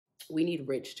We need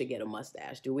Rich to get a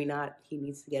mustache. Do we not? He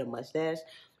needs to get a mustache,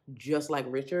 just like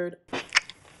Richard.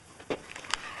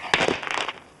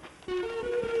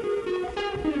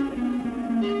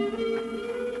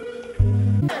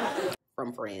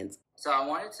 From Friends. So I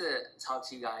wanted to talk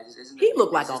to you guys. He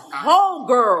looked like a whole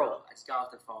girl. I just got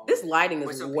off the phone. This lighting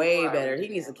is way better. He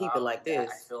needs to keep it like this.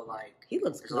 I feel like he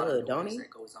looks good, don't he? That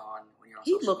goes on when you're on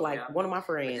he social looked media. like one of my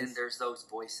friends. But then there's those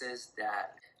voices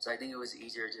that. So I think it was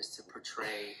easier just to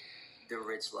portray the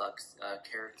Rich Lux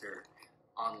character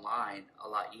online a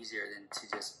lot easier than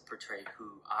to just portray who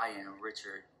I am,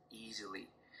 Richard, easily.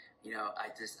 You know, I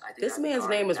think this man's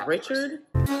name is Richard.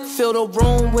 Fill the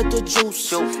room with the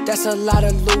juice. That's a lot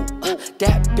of loot.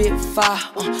 That bit fire.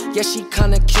 Yeah, she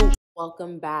kinda cute.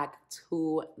 Welcome back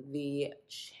to the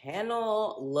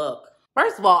channel. Look.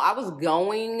 First of all, I was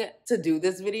going to do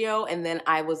this video and then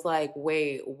I was like,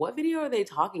 wait, what video are they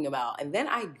talking about? And then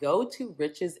I go to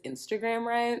Rich's Instagram,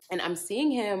 right? And I'm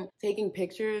seeing him taking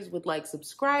pictures with like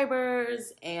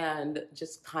subscribers and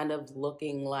just kind of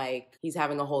looking like he's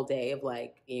having a whole day of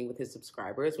like being with his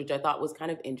subscribers, which I thought was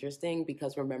kind of interesting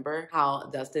because remember how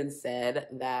Dustin said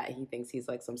that he thinks he's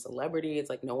like some celebrity. It's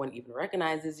like no one even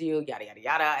recognizes you, yada, yada,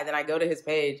 yada. And then I go to his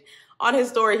page. On his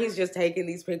story, he's just taking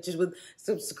these pictures with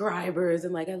subscribers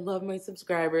and like, I love my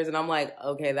subscribers. And I'm like,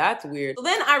 okay, that's weird. So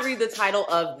then I read the title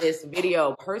of this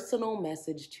video, Personal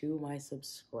Message to My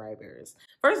Subscribers.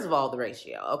 First of all, the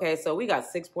ratio. Okay, so we got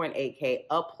 6.8K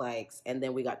up likes and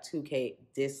then we got 2K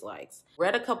dislikes.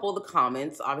 Read a couple of the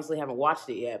comments. Obviously haven't watched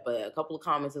it yet, but a couple of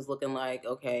comments is looking like,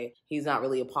 okay, he's not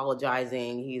really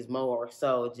apologizing. He's more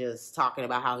so just talking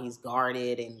about how he's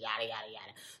guarded and yada, yada,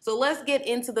 yada. So let's get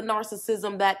into the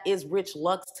narcissism that is Rich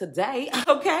Lux today,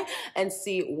 okay? And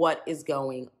see what is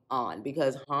going on.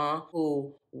 Because,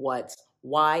 who, what,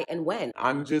 why, and when?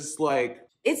 I'm just like...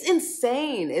 It's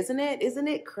insane, isn't it? Isn't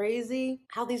it crazy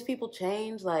how these people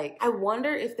change? Like, I wonder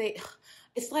if they...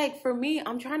 It's like, for me,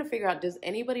 I'm trying to figure out, does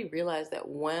anybody realize that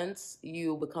once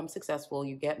you become successful,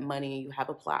 you get money, you have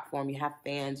a platform, you have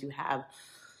fans, you have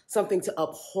something to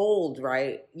uphold,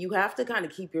 right? You have to kind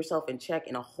of keep yourself in check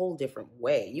in a whole different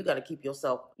way. You got to keep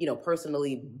yourself, you know,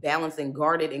 personally balanced and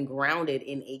guarded and grounded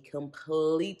in a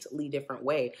completely different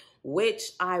way, which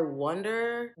I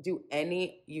wonder, do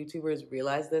any YouTubers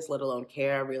realize this, let alone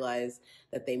care, realize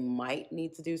that they might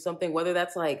need to do something, whether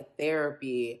that's like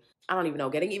therapy, I don't even know,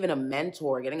 getting a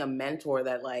mentor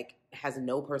that like has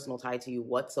no personal tie to you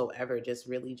whatsoever, just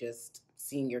really just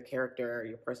seeing your character,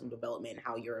 your personal development,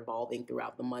 how you're evolving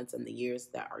throughout the months and the years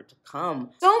that are to come.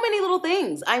 So many little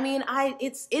things. I mean,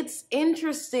 it's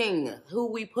interesting who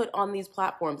we put on these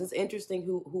platforms. It's interesting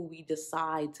who we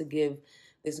decide to give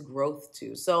this growth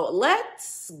to. So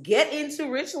let's get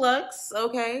into Rich Lux,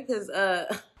 okay? Because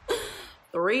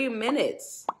 3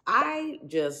 minutes.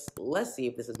 Let's see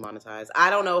if this is monetized.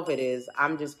 I don't know if it is.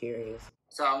 I'm just curious.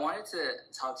 So I wanted to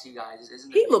talk to you guys.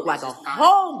 He looked like a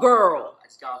whole girl. I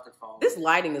just got off the phone. This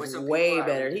lighting is way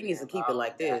better. He needs to keep it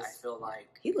like this. I feel like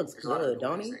he looks good,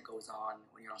 don't he? That goes on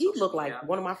when you're on he social looked media. Like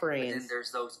one of my friends. But then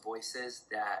there's those voices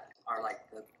that are like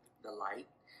the light,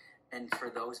 and for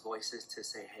those voices to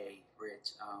say, "Hey, Rich,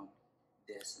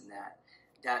 this and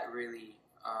that really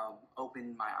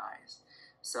opened my eyes."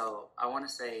 So I want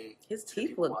to say his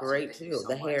teeth look great too.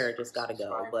 The hair just got to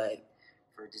go, but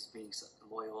for just being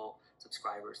loyal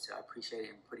subscribers to, I appreciate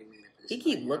him putting me in a he position.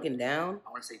 keep looking down. I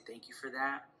want to say thank you for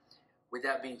that. With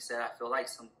that being said, I feel like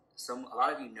a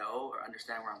lot of you know or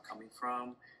understand where I'm coming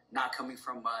from, not coming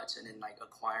from much, and then like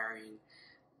acquiring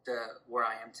where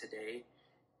I am today.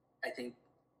 I think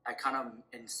I kind of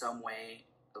in some way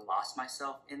lost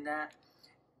myself in that,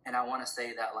 and I want to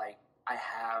say that like I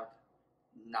have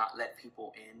not let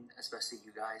people in, especially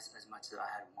you guys, as much as I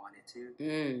had wanted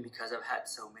to, because I've had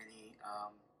so many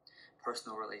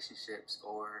personal relationships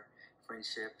or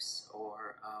friendships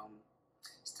or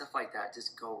stuff like that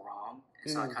just go wrong.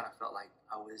 And so I kind of felt like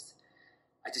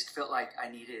I just felt like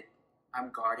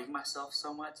I'm guarding myself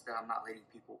so much that I'm not letting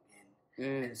people in.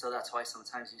 And so that's why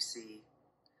sometimes you see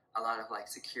a lot of like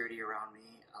security around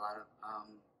me, a lot of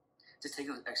just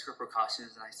taking those extra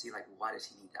precautions, and I see like, why does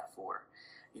he need that for?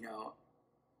 You know,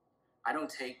 I don't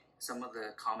take some of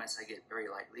the comments I get very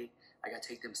lightly. Like I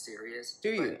take them serious. Do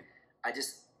you? I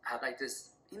just have like this,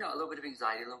 you know, a little bit of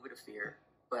anxiety, a little bit of fear,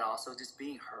 but also just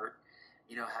being hurt,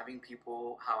 you know, having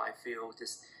people, how I feel,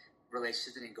 just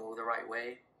relationships didn't go the right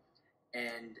way.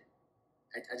 And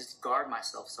I just guard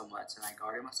myself so much, and I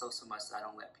guarded myself so much that I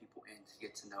don't let people in to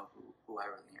get to know who I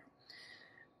really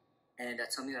am. And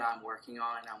that's something that I'm working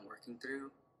on and I'm working through.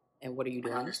 And what are you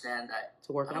doing? I understand that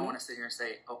to work I don't on want to sit here and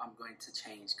say, oh, I'm going to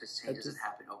change, because change doesn't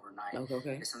happen overnight.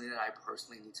 Okay. It's something that I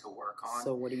personally need to work on.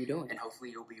 So what are you doing? And hopefully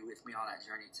you'll be with me on that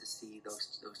journey to see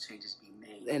those changes be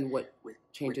made. And what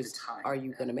changes are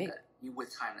you going to make?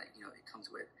 With time that, you know, it comes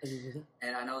with.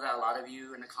 And I know that a lot of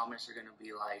you in the comments are going to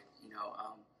be like, you know,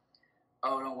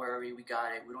 oh, don't worry, we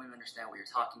got it. We don't even understand what you're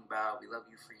talking about. We love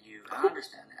you for you. And I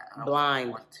understand that. I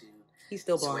don't want to He's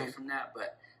still sway blind from that,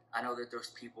 but I know that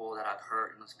there's people that I've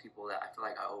hurt and those people that I feel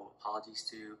like I owe apologies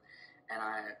to.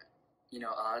 And you know,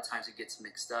 a lot of times it gets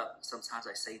mixed up. Sometimes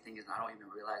I say things and I don't even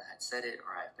realize I had said it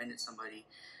or I offended somebody.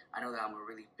 I know that I'm a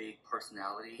really big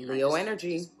personality. Leo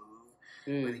energy. Just move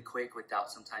really quick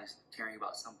without sometimes caring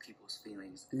about some people's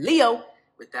feelings. Leo.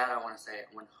 With that, I want to say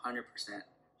 100%,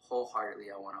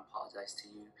 wholeheartedly, I want to apologize to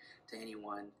you, to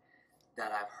anyone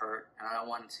that I've hurt. And I don't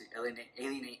want to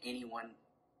alienate anyone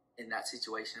in that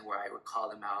situation where I would call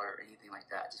them out or anything like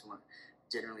that. I just want to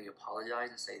generally apologize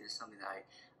and say this is something that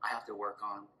I have to work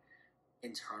on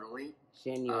internally.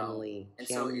 Genuinely. And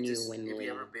so if you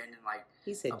ever been in like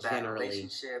a bad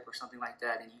relationship or something like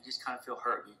that and you just kind of feel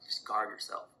hurt, you just guard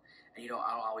yourself. And I don't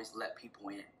always let people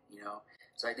in, you know?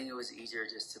 So I think it was easier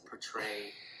just to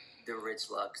portray the Rich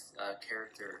Lux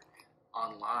character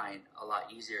online a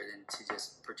lot easier than to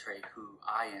just portray who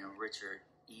I am, Richard,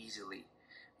 easily.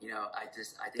 You know, I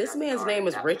think this man's name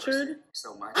is Richard.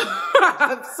 So much.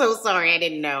 I'm so sorry, I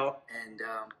didn't know. And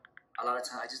a lot of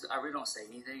times, I really don't say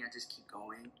anything. I just keep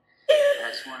going. And I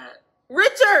just want to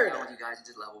Richard. sit down with you guys and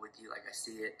just level with you, like I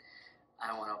see it. I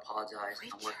don't want to apologize.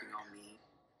 Richard. I'm working on me,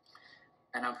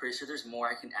 and I'm pretty sure there's more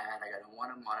I can add. Like I don't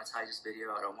want to monetize this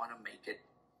video. I don't want to make it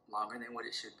longer than what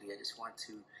it should be. I just want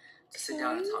to sit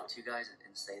down and talk to you guys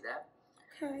and say that.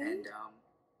 Okay. And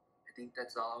I think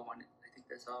that's all I wanted.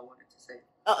 That's all I wanted to say.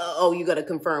 Oh, you got to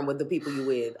confirm with the people you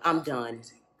with. I'm done.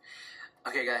 Amazing.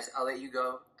 Okay, guys, I'll let you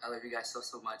go. I love you guys so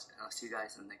much, and I'll see you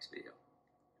guys in the next video.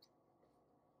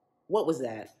 What was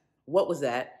that? What was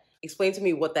that? Explain to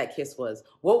me what that kiss was.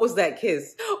 What was that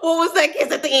kiss? What was that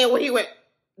kiss at the end where he went?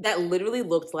 That literally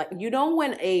looked like, you know,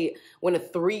 when a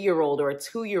 3-year-old or a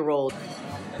 2-year-old.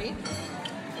 Ready?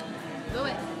 Blow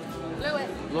it. Blow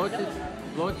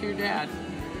it. Blow it to your dad.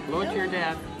 Blow it to your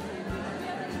dad.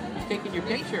 He's taking your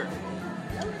picture.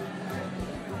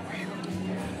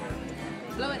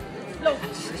 Blow it. Blow.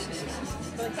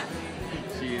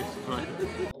 She is fun.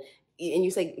 And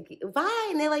you say bye,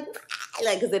 and they're like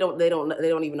because they don't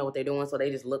even know what they're doing, so they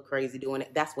just look crazy doing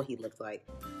it. That's what he looks like.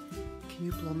 Can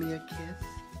you blow me a kiss?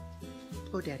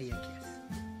 Blow Daddy a kiss.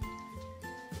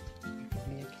 Can you blow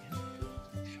me a kiss?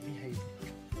 Show me how you do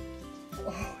it.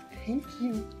 Oh, thank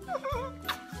you.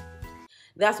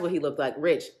 That's what he looked like.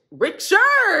 Richard!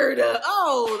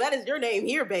 Oh, that is your name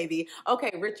here, baby.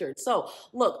 Okay, Richard. So,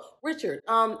 look, Richard,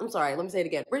 I'm sorry, let me say it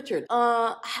again. Richard,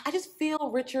 I just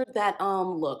feel, Richard, that,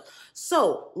 look,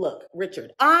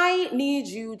 Richard, I need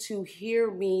you to hear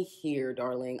me here,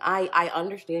 darling. I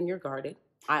understand you're guarded.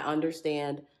 I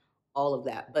understand all of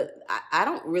that, but I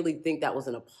don't really think that was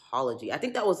an apology. I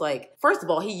think that was like, first of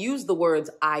all, he used the words,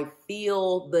 I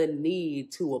feel the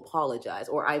need to apologize,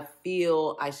 or I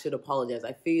feel I should apologize.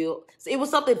 I feel, it was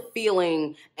something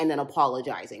feeling and then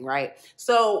apologizing, right?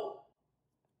 So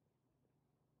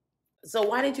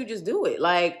why didn't you just do it?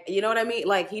 Like, you know what I mean?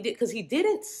 Like because he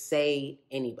didn't say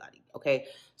anybody, okay?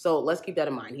 So let's keep that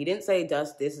in mind. He didn't say,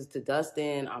 this is to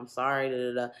Dustin, I'm sorry, da,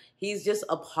 da, da. He's just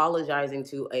apologizing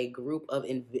to a group of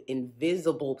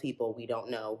invisible people. We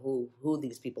don't know who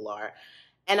these people are.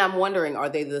 And I'm wondering, are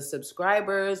they the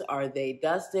subscribers? Are they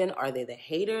Dustin? Are they the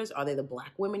haters? Are they the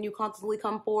black women you constantly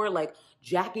come for? Like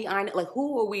Jackie, like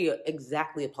who are we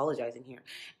exactly apologizing here?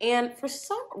 And for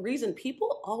some reason,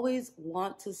 people always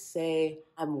want to say,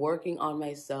 I'm working on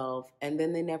myself, and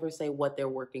then they never say what they're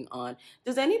working on.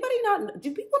 Do people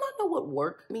not know what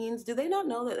work means? Do they not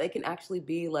know that they can actually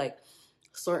be like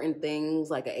certain things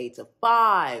like an 8 to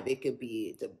 5. It could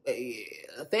be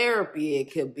therapy.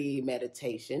 It could be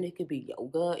meditation. It could be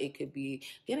yoga. It could be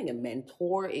getting a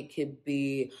mentor. It could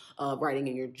be writing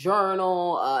in your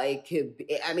journal. It could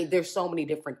be, I mean, there's so many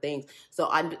different things. So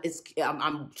I'm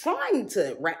trying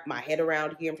to wrap my head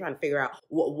around here. I'm trying to figure out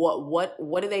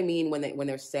what do they mean when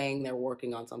they're saying they're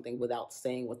working on something without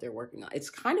saying what they're working on. It's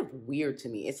kind of weird to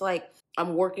me. It's like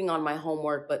I'm working on my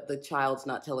homework, but the child's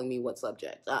not telling me what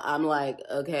subject. I'm like,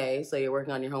 okay, so you're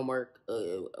working on your homework.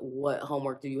 What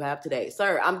homework do you have today,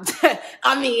 sir?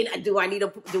 I mean, do I need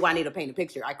to paint a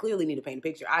picture? I clearly need to paint a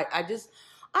picture. I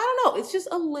don't know. It's just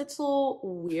a little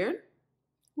weird, a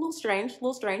little strange,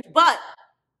 but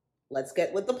let's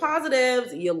get with the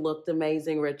positives. You looked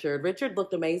amazing, Richard. Richard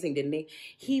looked amazing, didn't he?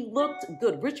 He looked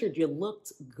good. Richard, you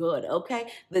looked good,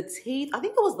 okay? The teeth, I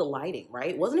think it was the lighting,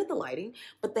 right? Wasn't it the lighting?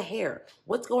 But the hair,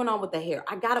 what's going on with the hair?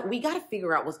 We got to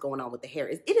figure out what's going on with the hair.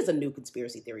 It is a new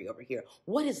conspiracy theory over here.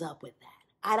 What is up with that?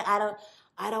 I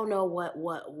don't know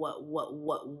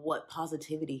what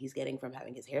positivity he's getting from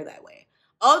having his hair that way.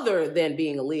 Other than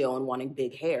being a Leo and wanting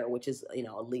big hair, which is, you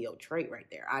know, a Leo trait right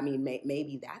there. I mean,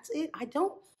 maybe that's it. I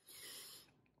don't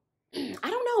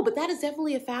know, but that is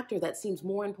definitely a factor that seems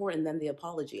more important than the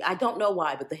apology. I don't know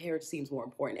why, but the hair seems more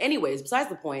important. Anyways, besides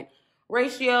the point,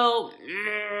 ratio,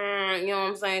 you know what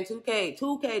I'm saying?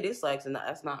 2K dislikes, and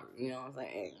that's not, you know what I'm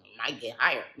saying? It might get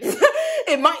higher.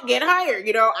 It might get higher,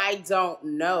 you know? I don't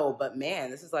know, but man,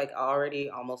 this is like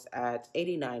already almost at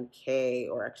 89K,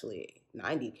 or actually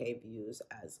 90K views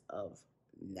as of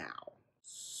now.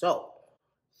 So,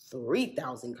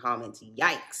 3,000 comments,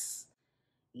 yikes.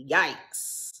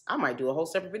 I might do a whole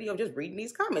separate video of just reading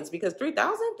these comments, because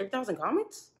 3,000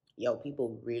 comments? Yo,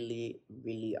 people really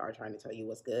are trying to tell you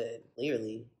what's good,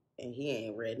 clearly. And he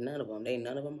ain't read none of them.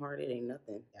 None of them hearted, ain't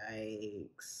nothing.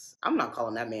 Yikes. I'm not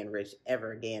calling that man rich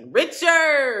ever again.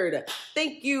 Richard!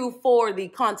 Thank you for the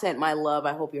content, my love.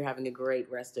 I hope you're having a great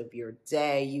rest of your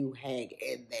day. You hang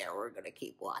in there. We're gonna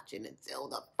keep watching until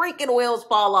the freaking wheels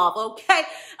fall off, okay?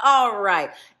 All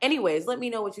right. Anyways, let me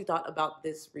know what you thought about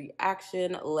this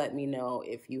reaction. Let me know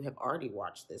if you have already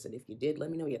watched this. And if you did,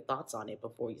 let me know your thoughts on it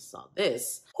before you saw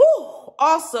this. Whew.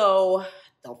 Also,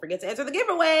 don't forget to enter the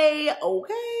giveaway,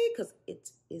 okay? Because it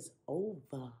is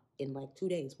over in like 2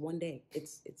 days, 1 day.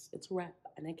 It's a wrap,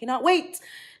 and I cannot wait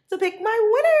to pick my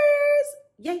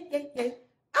winners. Yay.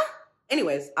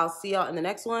 Anyways, I'll see y'all in the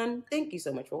next one. Thank you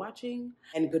so much for watching,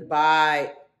 and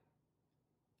goodbye.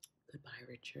 Goodbye,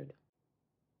 Richard.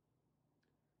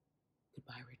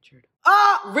 Goodbye, Richard.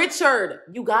 Richard!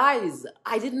 You guys,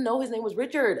 I didn't know his name was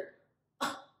Richard.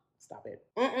 Stop it.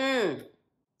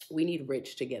 We need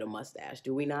Rich to get a mustache,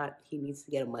 do we not? He needs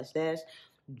to get a mustache,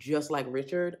 just like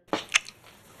Richard.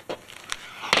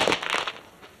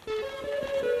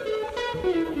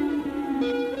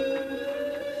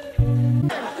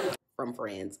 From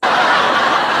Friends.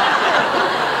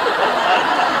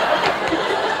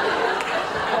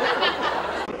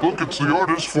 Look, it's the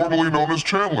artist formerly known as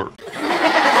Chandler.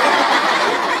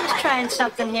 Trying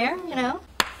something here, you know.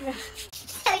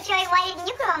 So, Joey, why didn't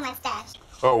you grow a mustache?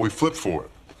 Oh, we flipped for it.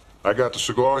 I got the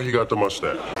cigar, he got the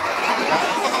mustache.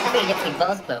 If we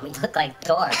both grew, we look like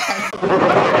dorks.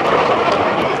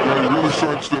 Yeah, you really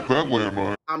sidestepped that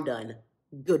landmine. I'm done.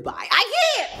 Goodbye. I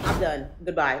can't! I'm done.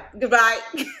 Goodbye.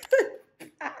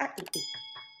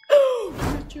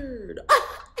 Richard.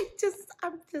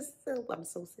 I'm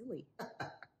so silly.